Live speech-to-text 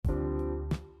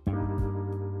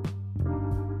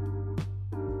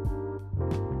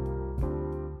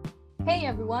Hey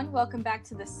everyone, welcome back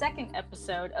to the second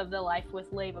episode of the Life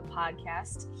with Leva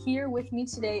podcast. Here with me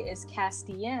today is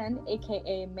Castienne,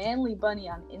 aka Manly Bunny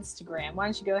on Instagram. Why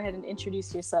don't you go ahead and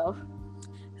introduce yourself?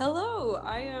 Hello,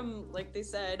 I am, like they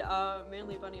said,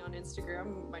 Manly Bunny on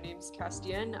Instagram. My name's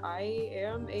Castienne. I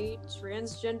am a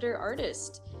transgender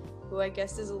artist who I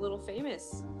guess is a little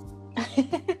famous.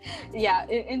 Yeah,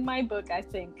 in my book, I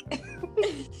think.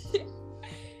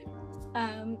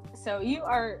 So you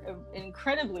are an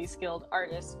incredibly skilled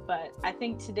artist, but I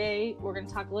think today we're going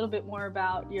to talk a little bit more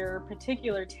about your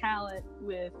particular talent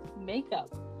with makeup.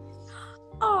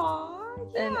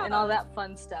 Aww, yeah. And all that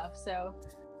fun stuff. So,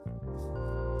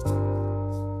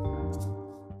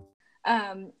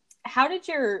 how did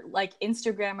your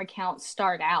Instagram account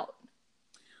start out?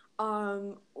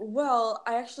 Well,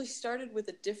 I actually started with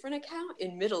a different account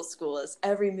in middle school, as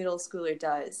every middle schooler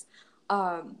does.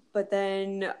 But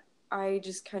then I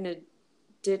just kind of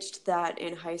ditched that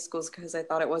in high school because I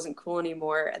thought it wasn't cool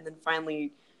anymore, and then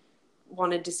finally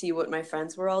wanted to see what my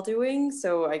friends were all doing.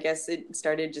 So I guess it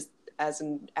started just as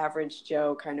an average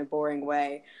Joe kind of boring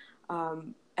way.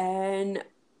 And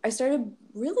I started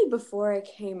really before I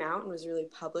came out and was really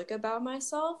public about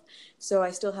myself. So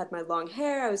I still had my long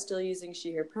hair. I was still using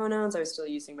she, her pronouns. I was still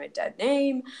using my dead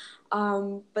name.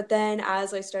 But then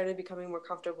as I started becoming more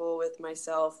comfortable with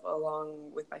myself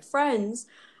along with my friends,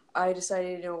 I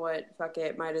decided, you know what, fuck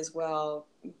it, might as well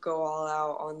go all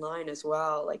out online as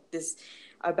well. Like this,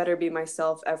 I better be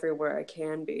myself everywhere I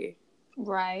can be.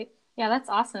 Right. Yeah, that's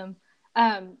awesome.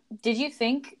 Did you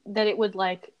think that it would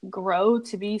grow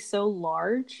to be so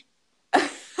large?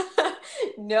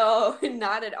 No,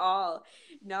 not at all.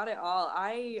 Not at all.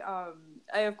 I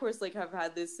of course have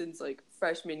had this since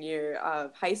freshman year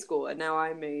of high school, and now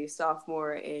I'm a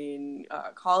sophomore in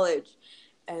college,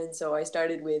 and so I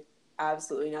started with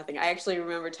absolutely nothing. I actually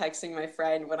remember texting my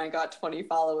friend when I got 20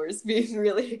 followers, being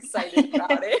really excited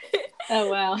about it. Oh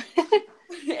wow.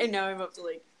 And now I'm up to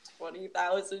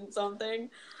 20,000 something.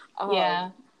 Yeah.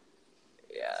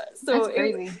 Yeah. So That's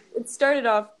crazy. it started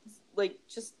off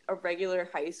just a regular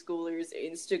high schooler's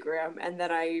Instagram, and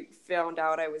then I found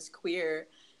out I was queer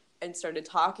and started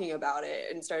talking about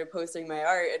it and started posting my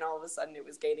art, and all of a sudden it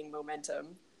was gaining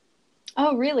momentum.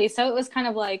 Oh, really? So it was kind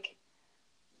of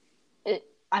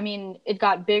it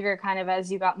got bigger kind of as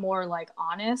you got more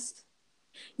honest.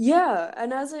 Yeah,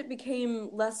 and as it became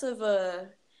less of a,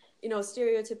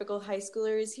 stereotypical high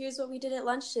schoolers, here's what we did at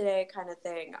lunch today kind of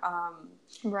thing.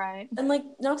 Right. And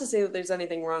not to say that there's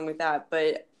anything wrong with that,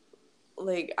 but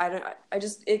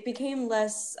it became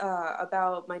less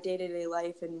about my day-to-day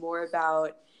life and more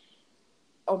about,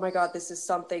 oh my God, this is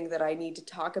something that I need to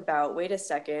talk about. Wait a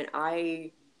second,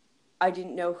 I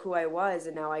didn't know who I was,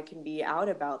 and now I can be out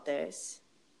about this.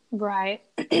 Right.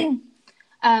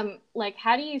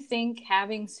 How do you think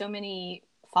having so many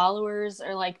followers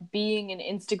or being an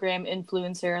Instagram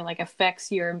influencer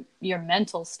affects your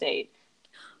mental state?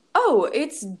 Oh,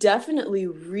 it's definitely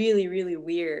really, really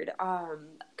weird.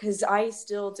 Because I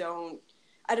still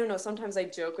I don't know, sometimes I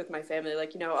joke with my family,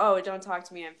 oh, don't talk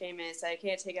to me, I'm famous, I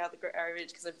can't take out the garbage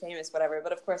because I'm famous, whatever,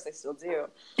 but of course I still do.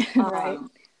 Right.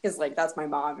 Because, that's my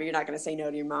mom, you're not going to say no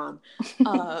to your mom.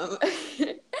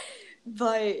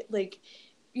 But,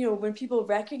 when people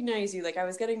recognize you, I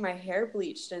was getting my hair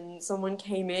bleached and someone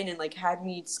came in and had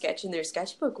me sketch in their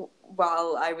sketchbook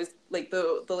while I was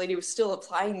the lady was still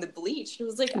applying the bleach. It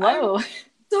was Whoa. I'm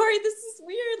sorry, this is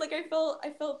weird.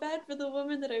 I felt bad for the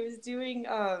woman that I was doing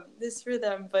this for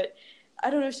them, but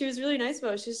I don't know, she was really nice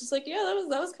about it. She was just yeah,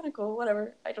 that was kind of cool,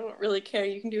 whatever. I don't really care.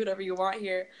 You can do whatever you want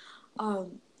here.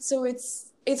 So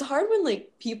it's hard when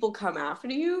people come after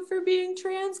you for being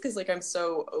trans because I'm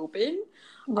so open.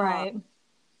 Right.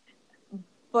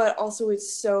 But also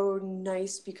it's so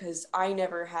nice because I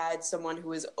never had someone who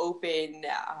was open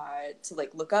to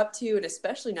look up to, and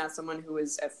especially not someone who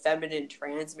was a feminine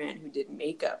trans man who did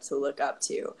makeup to look up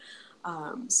to.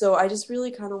 So I just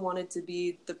really kind of wanted to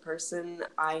be the person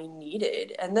I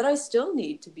needed and that I still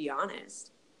need, to be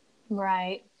honest.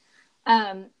 Right.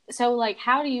 So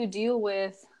how do you deal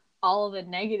with all of the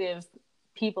negative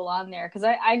people on there? Because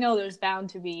I know there's bound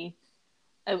to be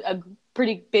a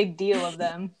pretty big deal of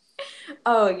them.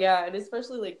 Oh yeah, and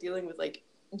especially dealing with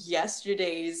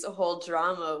yesterday's whole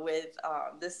drama with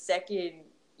the second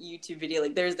YouTube video.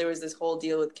 There was this whole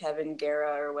deal with Kevin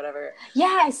Guerra or whatever.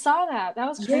 Yeah, I saw that. That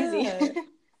was crazy. Yeah.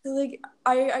 So,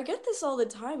 I get this all the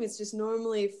time. It's just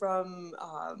normally from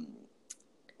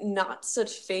not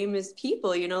such famous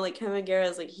people, Kevin Guerra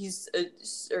is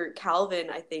or Calvin,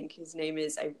 I think his name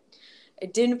is. I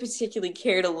didn't particularly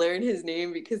care to learn his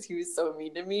name because he was so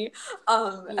mean to me.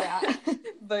 Yeah.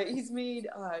 But he's made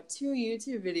 2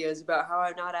 YouTube videos about how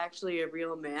I'm not actually a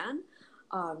real man,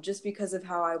 just because of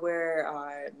how I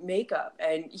wear makeup.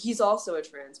 And he's also a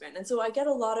trans man. And so I get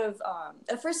a lot of,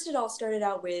 at first it all started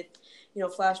out with,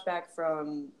 flashback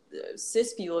from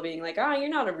cis people being like, you're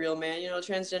not a real man,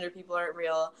 transgender people aren't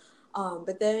real.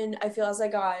 But then I feel as I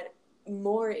got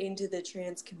more into the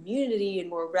trans community and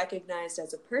more recognized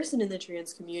as a person in the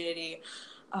trans community,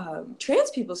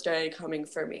 trans people started coming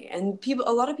for me. And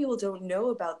a lot of people don't know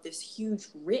about this huge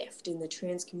rift in the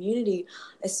trans community,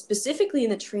 specifically in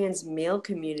the trans male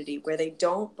community, where they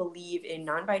don't believe in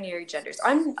non-binary genders.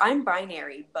 I'm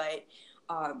binary, but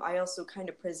I also kind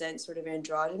of present sort of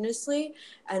androgynously,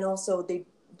 and also they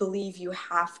believe you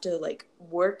have to like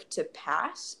work to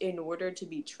pass in order to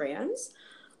be trans.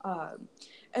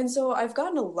 And so I've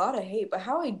gotten a lot of hate, but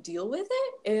how I deal with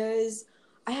it is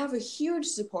I have a huge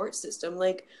support system.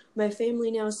 Like, my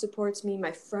family now supports me.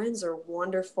 My friends are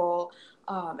wonderful.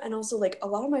 And also, like, a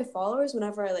lot of my followers,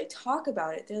 whenever I like talk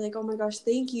about it, they're like, oh my gosh,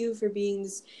 thank you for being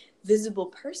this visible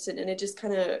person. And it just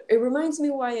kind of, it reminds me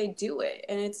why I do it.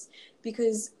 And it's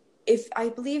because if I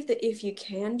believe that if you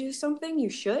can do something, you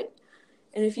should.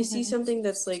 And if you see something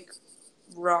that's like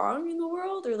wrong in the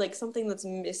world, or like something that's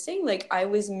missing, like I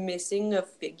was missing a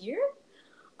figure,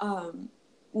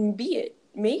 be it,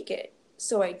 make it.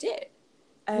 So I did.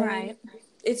 And Right.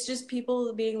 it's just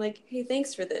people being like, hey,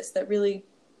 thanks for this, that really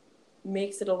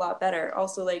makes it a lot better.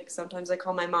 Also, like, sometimes I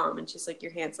call my mom and she's like,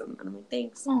 you're handsome, and I'm like,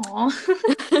 thanks. Aw.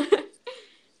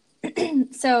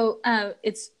 So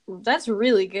that's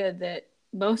really good that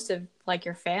most of like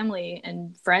your family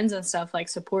and friends and stuff like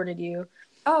supported you.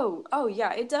 Oh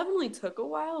yeah, it definitely took a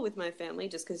while with my family,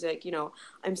 just because, like,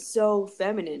 I'm so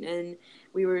feminine, and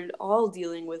we were all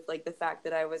dealing with like the fact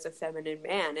that I was a feminine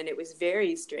man, and it was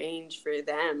very strange for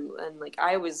them, and like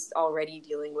I was already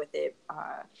dealing with it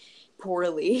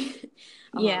poorly.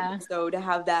 Yeah. So to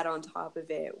have that on top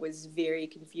of it was very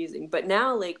confusing. But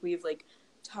now, like, we've like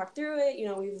talked through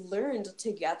it, we've learned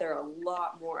together a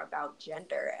lot more about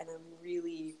gender, and I'm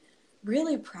really,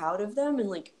 really proud of them, and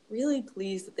like really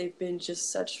pleased that they've been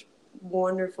just such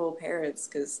wonderful parents,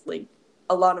 because like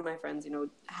a lot of my friends,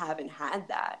 haven't had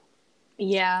that.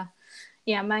 Yeah.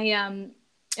 Yeah,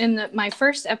 my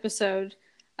first episode,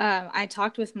 I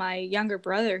talked with my younger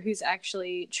brother who's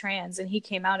actually trans, and he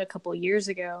came out a couple years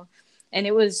ago, and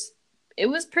it was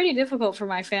pretty difficult for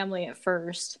my family at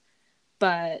first,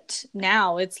 but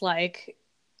now it's like,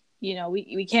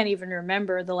 we can't even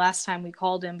remember the last time we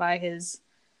called him by his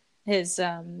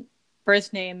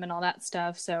birth name and all that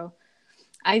stuff. So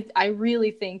I really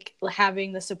think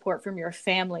having the support from your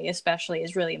family especially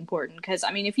is really important, because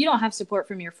I mean, if you don't have support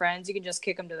from your friends, you can just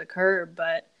kick them to the curb.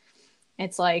 But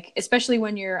it's like, especially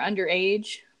when you're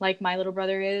underage, like my little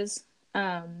brother is,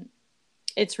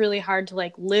 it's really hard to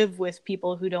like live with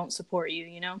people who don't support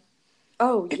you.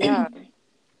 Oh yeah.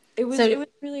 It was So it was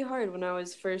really hard when I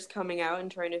was first coming out and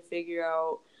trying to figure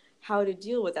out how to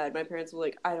deal with that. My parents were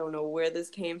like, I don't know where this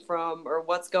came from or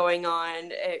what's going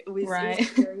on. It was right.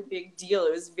 a very big deal.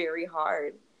 It was very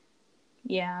hard.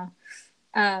 Yeah.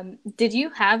 Did you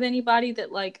have anybody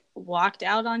that like walked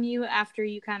out on you after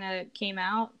you kind of came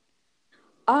out?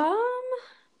 Um,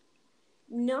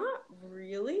 Not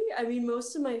really. I mean,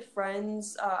 most of my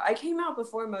friends, I came out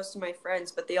before most of my friends,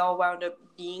 but they all wound up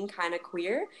being kind of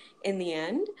queer in the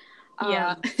end.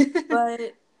 Yeah.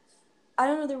 But I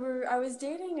don't know, I was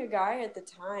dating a guy at the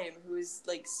time who was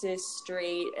like cis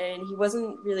straight, and he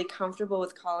wasn't really comfortable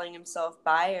with calling himself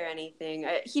bi or anything.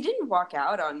 He didn't walk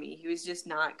out on me. He was just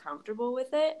not comfortable with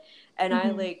it. And I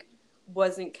Mhm. like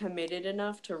wasn't committed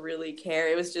enough to really care.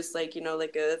 It was just like,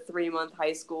 like a 3-month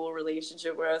high school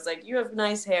relationship where I was like, you have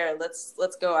nice hair. Let's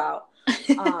go out.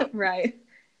 Um, Right.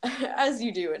 as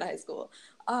you do in high school.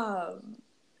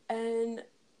 And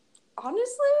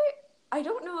honestly, I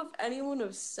don't know of anyone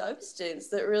of substance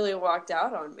that really walked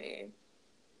out on me.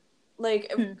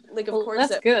 Like, Hmm. of Well, course,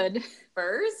 that's at good.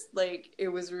 first, like, it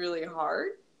was really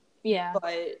hard. Yeah.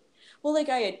 But, well, like,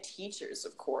 I had teachers,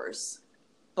 of course,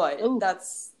 but Oh,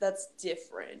 that's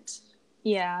different.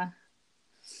 yeah.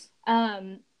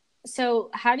 Um, so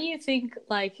how do you think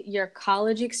like your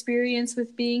college experience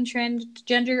with being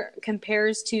transgender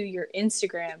compares to your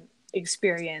Instagram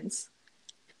experience?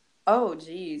 Oh,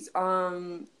 geez.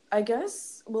 I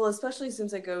guess, well, especially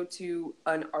since I go to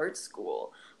an art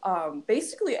school,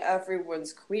 basically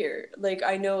everyone's queer. Like,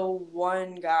 I know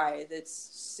one guy that's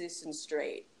cis and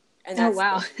straight, and Oh, that's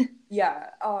wow. it. Yeah.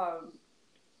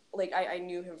 Like, I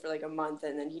knew him for like a month,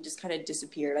 and then he just kind of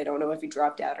disappeared. I don't know if he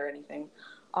dropped out or anything.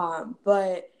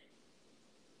 But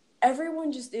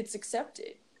everyone just, it's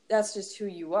accepted. That's just who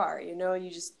you are, you know.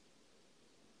 You just,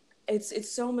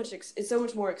 it's so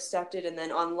much more accepted. And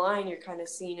then online you're kind of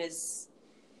seen as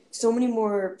so many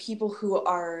more people who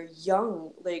are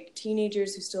young, like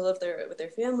teenagers who still live there with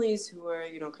their families, who are,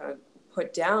 you know, kind of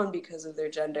put down because of their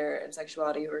gender and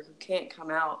sexuality, or who can't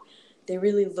come out. They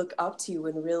really look up to you.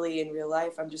 And really in real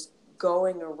life, I'm just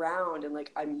going around and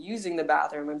like, I'm using the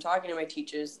bathroom, I'm talking to my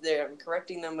teachers there, I'm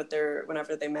correcting them with their,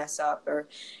 whenever they mess up, or,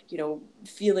 you know,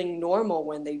 feeling normal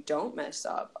when they don't mess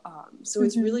up. So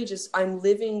it's really just, I'm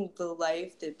living the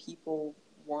life that people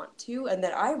want to, and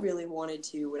that I really wanted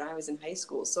to when I was in high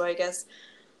school. So I guess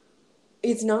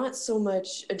it's not so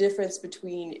much a difference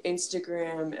between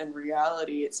Instagram and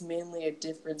reality. It's mainly a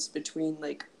difference between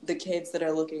like the kids that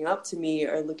are looking up to me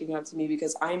are looking up to me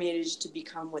because I managed to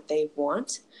become what they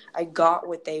want. I got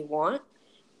what they want.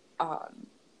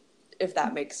 If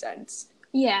that makes sense.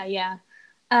 Yeah, yeah.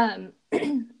 Um,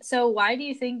 so why do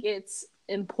you think it's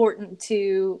important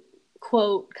to,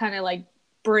 quote, kind of like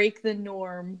break the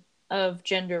norm of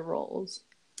gender roles?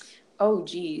 Oh,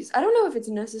 geez. I don't know if it's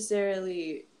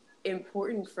necessarily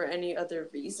important for any other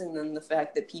reason than the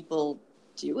fact that people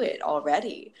do it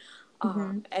already.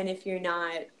 And if you're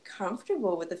not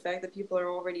comfortable with the fact that people are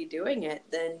already doing it,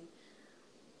 then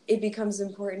it becomes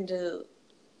important to,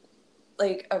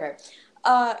 like, okay.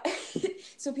 Uh,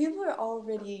 so people are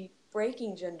already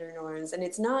breaking gender norms, and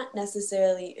it's not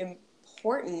necessarily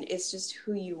important, it's just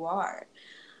who you are.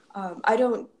 I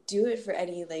don't do it for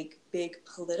any like big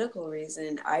political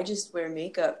reason. I just wear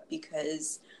makeup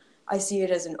because I see it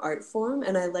as an art form,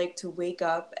 and I like to wake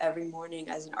up every morning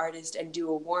as an artist and do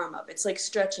a warm up. It's like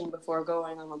stretching before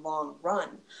going on a long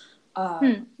run.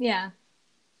 Yeah.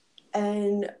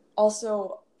 And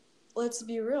also, let's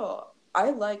be real,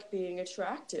 I like being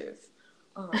attractive.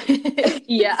 Um,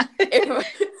 Yeah.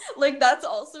 like that's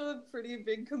also a pretty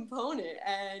big component.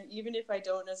 And even if I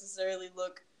don't necessarily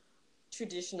look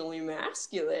traditionally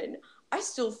masculine, I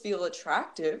still feel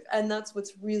attractive, and that's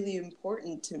what's really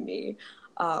important to me.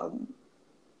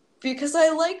 Because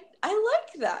I like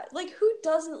that. Like, who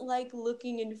doesn't like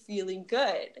looking and feeling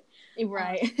good?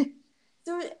 Right.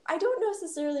 So I don't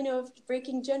necessarily know if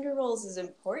breaking gender roles is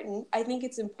important. I think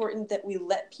it's important that we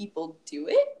let people do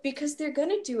it because they're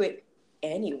gonna do it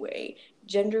anyway.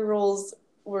 Gender roles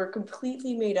were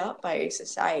completely made up by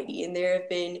society, and there have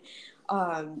been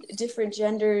different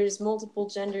genders, multiple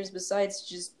genders besides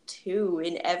just two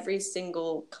in every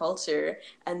single culture.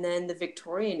 And then the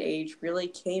Victorian age really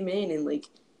came in and like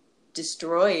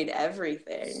destroyed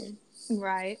everything.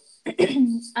 Right.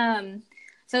 um,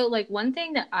 so like one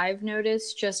thing that I've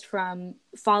noticed just from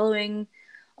following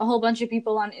a whole bunch of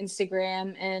people on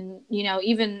Instagram and, you know,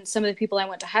 even some of the people I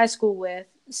went to high school with,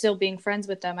 still being friends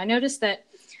with them, I noticed that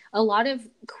a lot of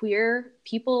queer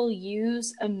people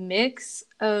use a mix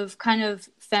of kind of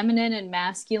feminine and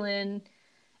masculine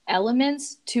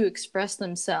elements to express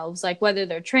themselves, like whether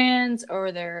they're trans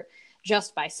or they're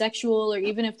just bisexual, or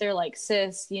even if they're like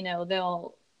cis, you know,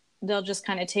 they'll just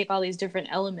kind of take all these different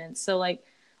elements. So like,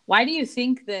 why do you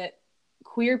think that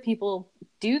queer people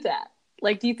do that?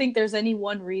 Like, do you think there's any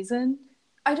one reason?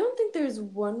 I don't think there's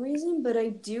one reason, but I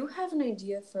do have an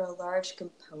idea for a large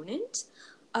component.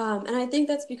 And I think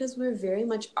that's because we're very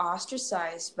much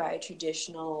ostracized by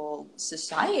traditional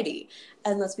society.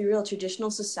 And let's be real,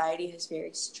 traditional society has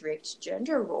very strict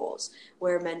gender roles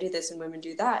where men do this and women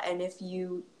do that. And if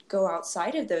you go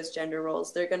outside of those gender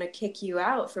roles, they're going to kick you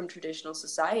out from traditional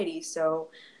society. So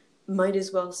might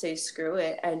as well say screw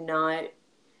it and not,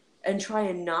 and try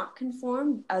and not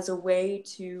conform as a way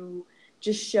to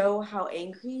just show how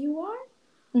angry you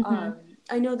are.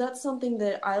 I know that's something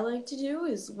that I like to do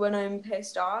is when I'm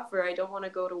pissed off or I don't want to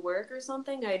go to work or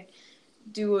something, I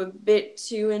do a bit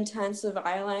too intense of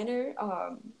eyeliner,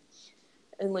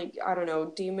 and like, I don't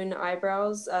know, demon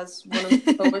eyebrows, as one of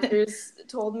the coworkers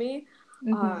told me.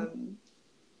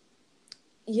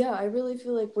 Yeah, I really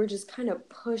feel like we're just kind of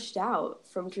pushed out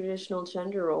from traditional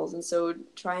gender roles, and so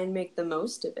try and make the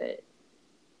most of it.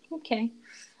 Okay.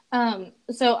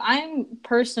 So I'm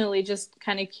personally just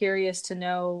kind of curious to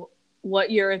know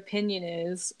what your opinion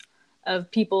is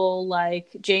of people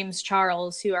like James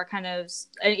Charles, who are kind of,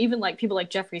 and even like people like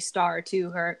Jeffree Star too,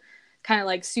 who are kind of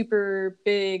like super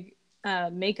big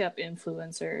makeup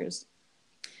influencers.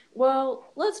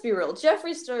 Well, let's be real.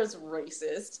 Jeffree Star's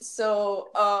racist, so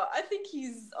I think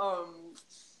he's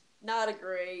not a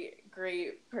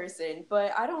great person.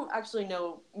 But I don't actually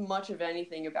know much of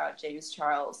anything about James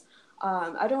Charles.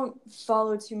 I don't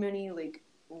follow too many like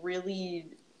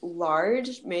really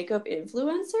large makeup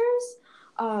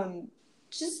influencers,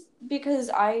 just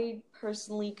because I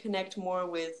personally connect more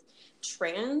with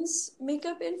trans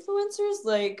makeup influencers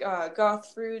like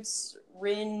Goth Fruits,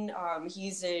 Rin.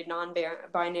 He's a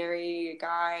non-binary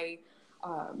guy.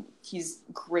 He's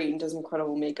great and does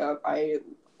incredible makeup. I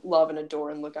love and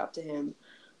adore and look up to him.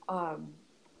 Um,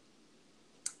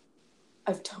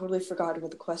 I've totally forgotten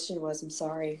what the question was. I'm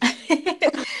sorry.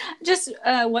 Just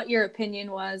what your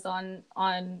opinion was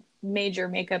on major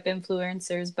makeup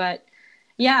influencers, but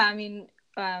yeah, I mean,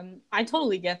 I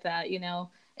totally get that. You know,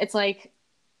 it's like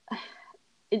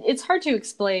it's hard to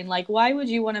explain. Like, why would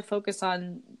you want to focus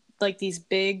on like these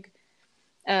big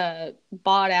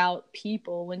bought out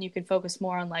people when you could focus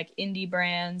more on like indie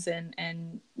brands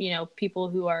and you know people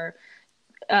who are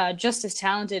just as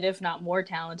talented, if not more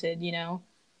talented, you know?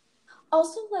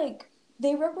 Also, like,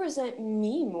 they represent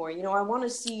me more. You know, I want to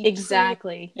see trans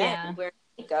Exactly. men Yeah. wearing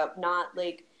makeup, not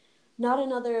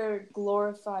another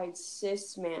glorified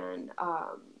cis man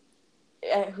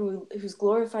who's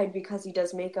glorified because he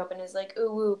does makeup and is like,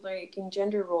 ooh, breaking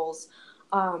gender roles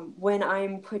when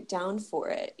I'm put down for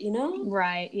it, you know?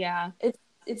 Right. Yeah.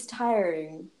 It's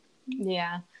tiring.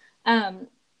 Yeah. Um,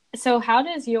 so how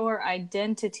does your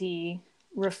identity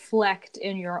reflect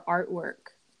in your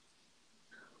artwork?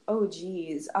 Oh,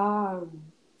 geez.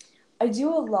 I do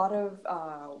a lot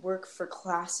of work for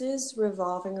classes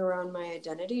revolving around my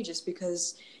identity just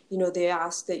because, you know, they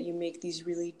ask that you make these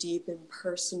really deep and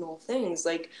personal things.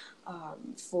 Like,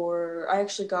 I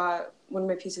actually got one of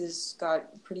my pieces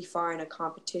got pretty far in a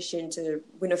competition to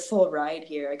win a full ride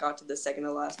here. I got to the second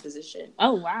to last position.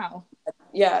 Oh, wow.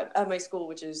 Yeah, at my school,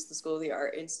 which is the School of the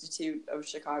Art Institute of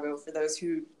Chicago, for those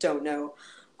who don't know.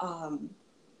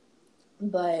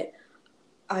 But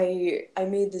I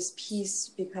made this piece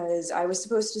because I was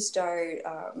supposed to start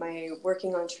my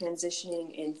working on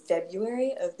transitioning in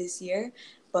February of this year,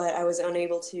 but I was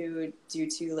unable to due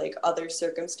to like other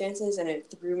circumstances, and it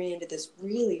threw me into this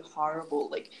really horrible,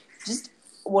 like just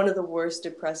one of the worst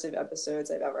depressive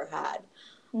episodes I've ever had.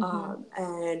 Mm-hmm.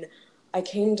 And I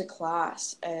came to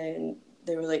class, and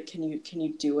they were like, "Can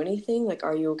you do anything? Like,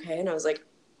 are you okay?" And I was like,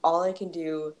 "All I can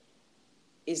do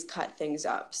is cut things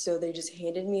up." So they just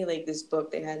handed me like this book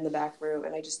they had in the back room,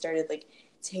 and I just started like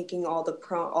taking all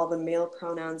the male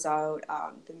pronouns out,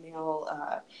 the male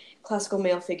classical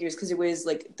male figures, because it was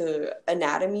like the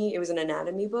anatomy. It was an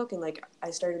anatomy book, and like I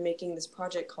started making this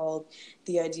project called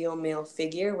The Ideal Male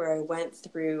Figure, where I went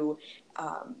through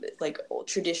like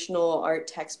traditional art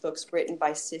textbooks written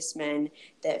by cis men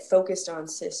that focused on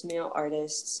cis male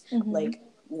artists, Mm-hmm. like,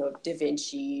 you know, Da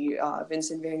Vinci,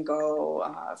 Vincent van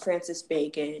Gogh, Francis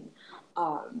Bacon,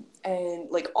 and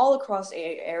like all across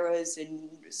eras and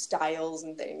styles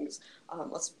and things.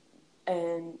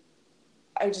 And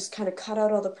I just kind of cut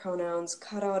out all the pronouns,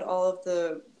 cut out all of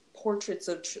the portraits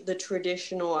of the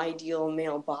traditional ideal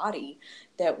male body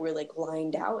that were like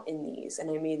lined out in these,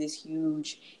 and I made this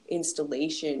huge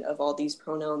installation of all these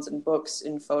pronouns and books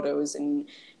and photos and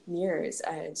mirrors.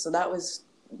 And so that was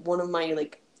one of my,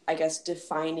 like, I guess,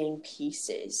 defining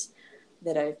pieces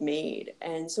that I've made.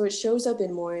 And so it shows up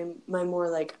in my more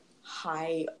like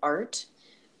high art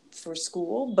for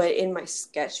school, but in my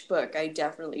sketchbook I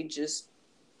definitely just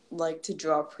like to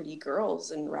draw pretty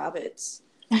girls and rabbits.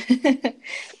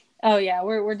 Oh yeah,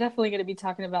 we're definitely going to be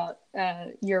talking about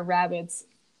your rabbits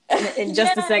in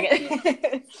just a Yeah.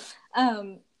 second.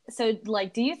 um, so,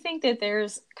 like, do you think that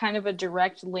there's kind of a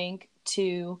direct link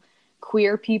to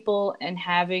queer people and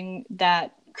having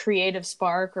that creative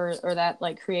spark or that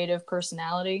like creative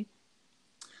personality?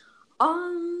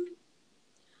 Um,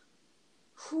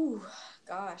 whew,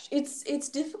 gosh, it's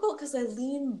difficult because I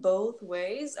lean both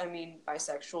ways. I mean,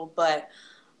 bisexual, but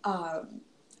um,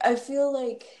 I feel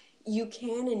like you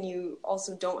can and you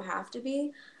also don't have to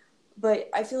be. But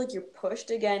I feel like you're pushed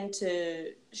again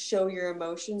to show your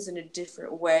emotions in a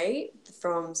different way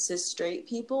from cis straight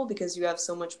people because you have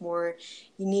so much more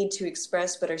you need to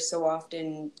express, but are so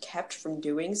often kept from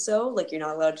doing so. Like, you're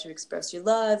not allowed to express your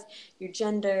love, your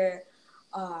gender,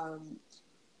 um,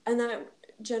 and that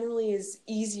generally is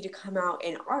easy to come out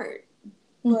in art.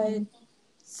 Mm-hmm. But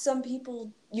some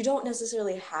people, you don't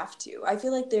necessarily have to. I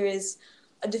feel like there is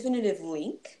a definitive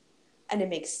link, and it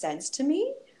makes sense to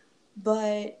me,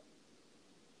 but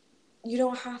you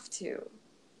don't have to.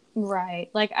 Right.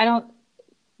 Like, I don't.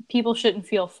 People shouldn't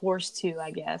feel forced to, I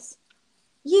guess.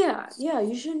 Yeah,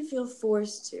 you shouldn't feel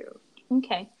forced to.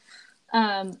 Okay.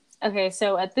 Okay,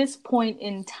 so at this point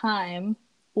in time,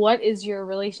 what is your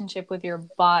relationship with your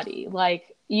body?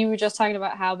 Like, you were just talking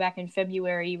about how back in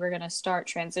February you were going to start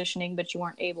transitioning, but you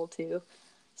weren't able to.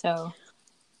 So,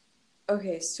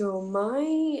 Okay, so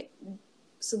my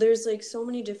so there's like so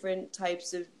many different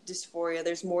types of dysphoria.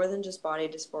 There's more than just body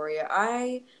dysphoria.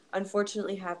 I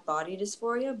unfortunately have body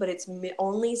dysphoria, but it's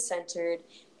only centered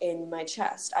in my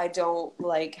chest. I don't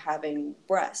like having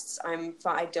breasts.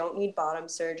 I don't need bottom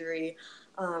surgery.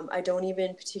 I don't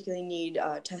even particularly need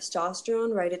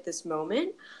testosterone right at this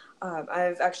moment.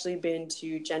 I've actually been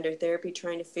to gender therapy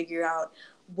trying to figure out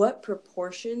what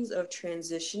proportions of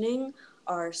transitioning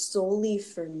are solely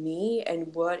for me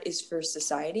and what is for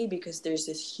society, because there's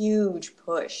this huge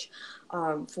push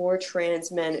for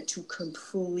trans men to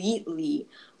completely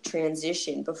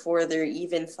transition before they're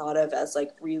even thought of as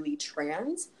like really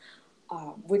trans,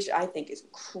 which I think is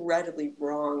incredibly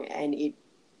wrong, and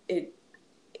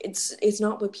it's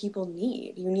not what people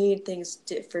need. You need things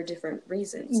for different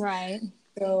reasons. Right.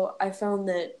 So I found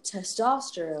that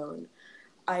testosterone,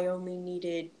 I only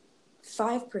needed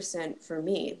 5% for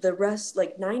me. The rest,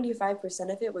 like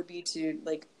 95% of it, would be to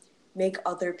like make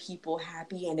other people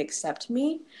happy and accept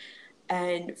me.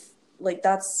 And like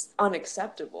that's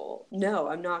unacceptable. No,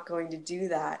 I'm not going to do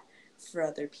that for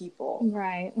other people.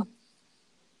 Right.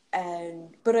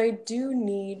 But I do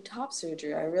need top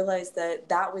surgery. I realized that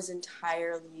that was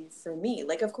entirely for me.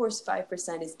 Like, of course,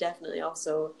 5% is definitely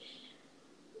also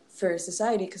for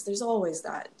society, because there's always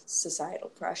that societal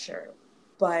pressure.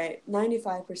 But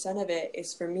 95% of it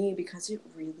is for me because it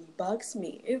really bugs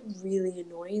me. It really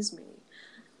annoys me.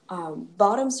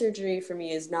 Bottom surgery for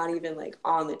me is not even like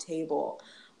on the table.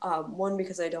 One,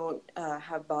 because I don't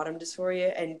have bottom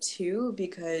dysphoria, and two,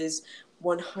 because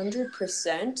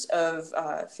 100%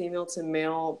 of female to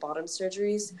male bottom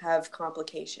surgeries have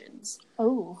complications.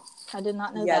 Oh, I did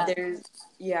not know Yeah,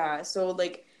 that. so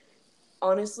like,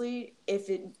 honestly,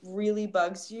 if it really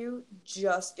bugs you,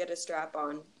 just get a strap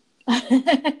on.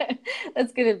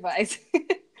 That's good advice.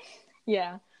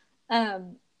 Yeah.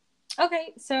 Um,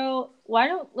 okay, so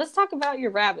let's talk about your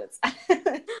rabbits.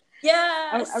 I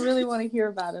Yes! really want to hear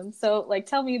about them. So, like,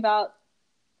 tell me about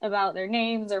their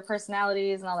names, their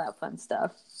personalities, and all that fun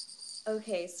stuff.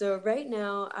 Okay, so right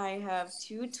now I have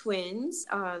two twins.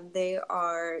 They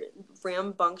are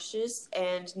rambunctious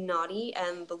and naughty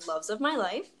and the loves of my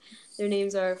life. Their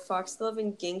names are Foxglove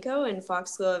and Ginkgo, and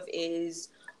Foxglove is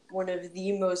one of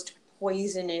the most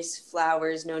poisonous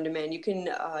flowers known to man. You can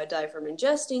die from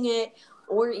ingesting it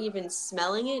or even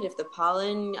smelling it if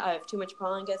if too much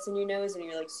pollen gets in your nose and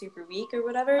you're like super weak or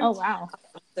whatever. Oh, wow.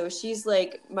 So she's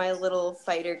like my little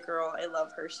fighter girl. I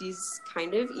love her. She's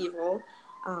kind of evil,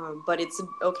 but it's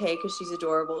okay because she's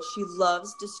adorable. She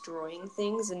loves destroying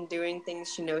things and doing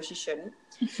things she knows she shouldn't.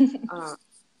 uh,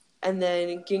 and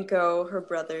then Ginkgo, her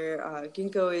brother,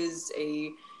 Ginkgo is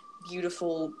a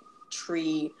beautiful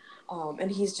tree, and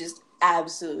he's just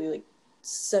absolutely like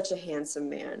such a handsome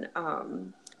man.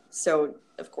 So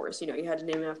of course, you had to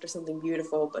name him after something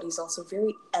beautiful, but he's also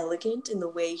very elegant in the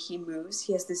way he moves.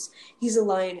 He's a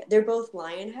lion. They're both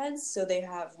lion heads, so they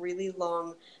have really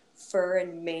long fur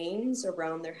and manes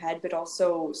around their head, but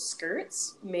also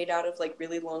skirts made out of like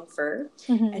really long fur.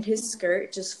 Mm-hmm. And his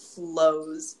skirt just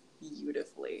flows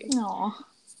beautifully. Aww.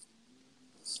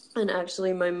 And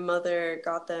actually, my mother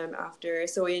got them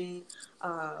in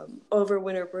over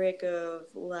winter break of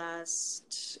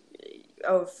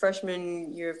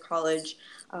freshman year of college.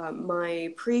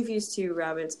 My previous two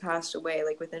rabbits passed away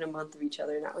like within a month of each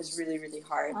other, and that was really, really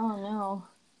hard. Oh, no.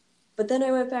 But then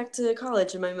I went back to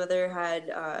college, and my mother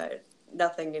had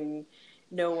nothing and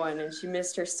no one, and she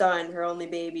missed her son, her only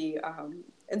baby.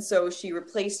 And so she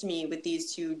replaced me with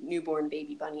these two newborn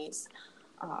baby bunnies.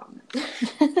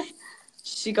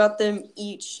 She got them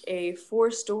each a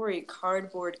 4-story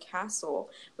cardboard castle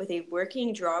with a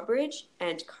working drawbridge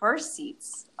and car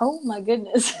seats. Oh, my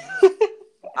goodness.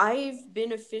 I've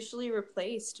been officially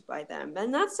replaced by them,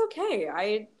 and that's okay.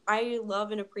 I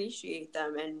love and appreciate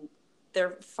them, and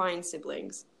they're fine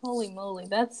siblings. Holy moly,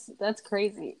 that's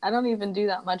crazy. I don't even do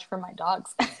that much for my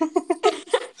dogs.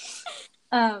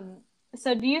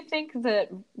 So do you think that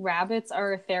rabbits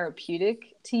are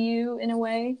therapeutic to you in a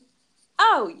way?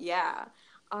 Oh yeah.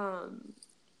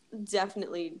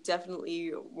 Definitely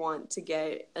want to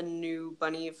get a new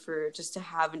bunny for just to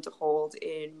have and to hold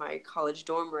in my college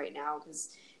dorm right now, because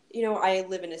I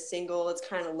live in a single. It's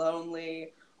kind of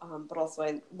lonely, but also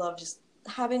I love just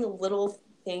having a little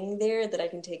thing there that I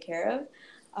can take care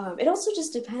of. It also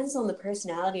just depends on the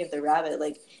personality of the rabbit.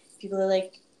 Like, people are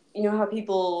like, how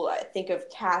people think of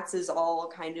cats as all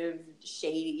kind of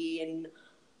shady and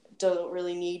don't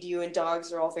really need you, and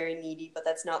dogs are all very needy, but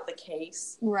that's not the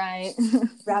case. Right.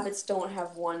 Rabbits don't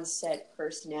have one set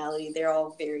personality. They're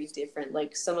all very different.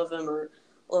 Like, some of them are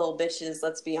little bitches,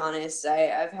 let's be honest.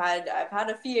 I've had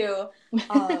a few.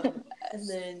 And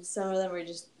then some of them are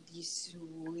just the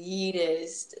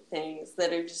sweetest things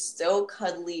that are just so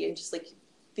cuddly and just like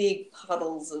big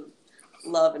puddles of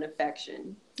love and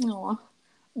affection. Aw.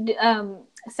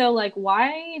 So like,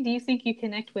 why do you think you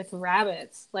connect with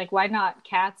rabbits? Like, why not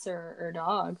cats or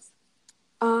dogs?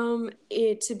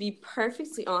 To be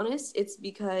perfectly honest, it's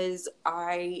because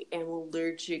I am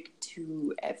allergic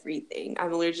to everything.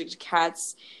 I'm allergic to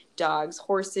cats, dogs,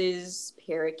 horses,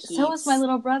 parakeets. So is my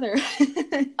little brother.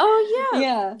 Oh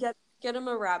yeah. Yeah. Get him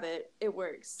a rabbit. It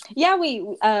works. Yeah, we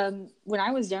when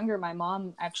I was younger, my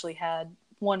mom actually had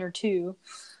one or two.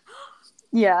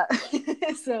 Yeah.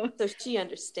 So she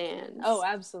understands. oh,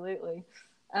 absolutely.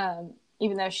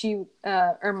 Even though she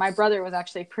or my brother was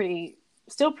actually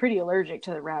still pretty allergic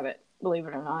to the rabbit, believe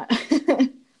it or not.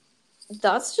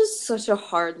 That's just such a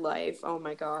hard life. Oh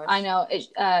my gosh. I know.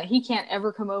 He can't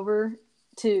ever come over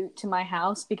to my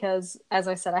house because, as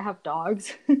I said, I have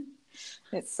dogs.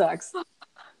 It sucks.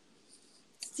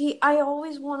 See, I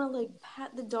always want to like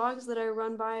pet the dogs that I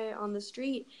run by on the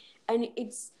street, and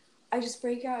I just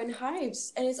break out in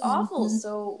hives, and it's awful. Mm-hmm.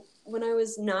 So when I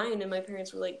was 9 and my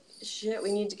parents were like, shit,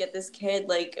 we need to get this kid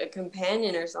like a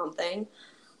companion or something.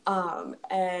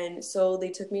 And so they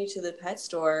took me to the pet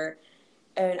store,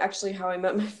 and actually how I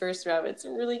met my first rabbit's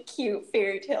a really cute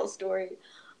fairy tale story.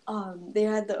 They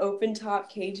had the open top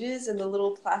cages and the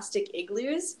little plastic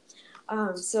igloos.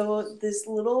 So this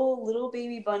little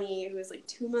baby bunny who was like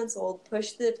 2 months old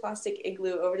pushed the plastic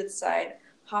igloo over to the side,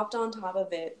 hopped on top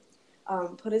of it,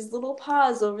 put his little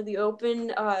paws over the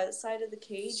open side of the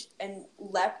cage, and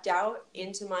leapt out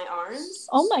into my arms.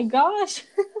 Oh my gosh.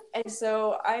 And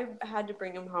so I had to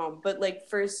bring him home. But like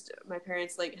first my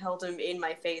parents like held him in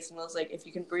my face and was like, if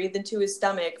you can breathe into his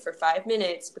stomach for 5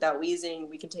 minutes without wheezing,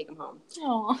 we can take him home.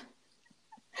 Oh,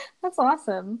 that's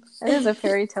awesome. That is a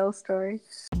fairy tale story.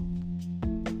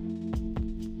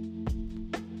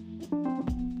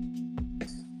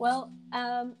 Well,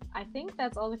 I think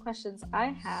that's all the questions I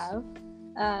have.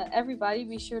 Everybody,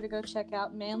 be sure to go check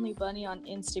out Manly Bunny on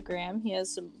Instagram. He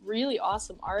has some really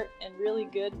awesome art and really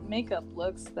good makeup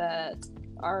looks that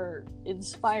are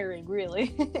inspiring,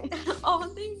 really.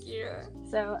 Oh, thank you.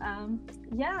 So,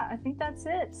 yeah, I think that's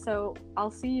it. So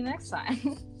I'll see you next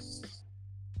time.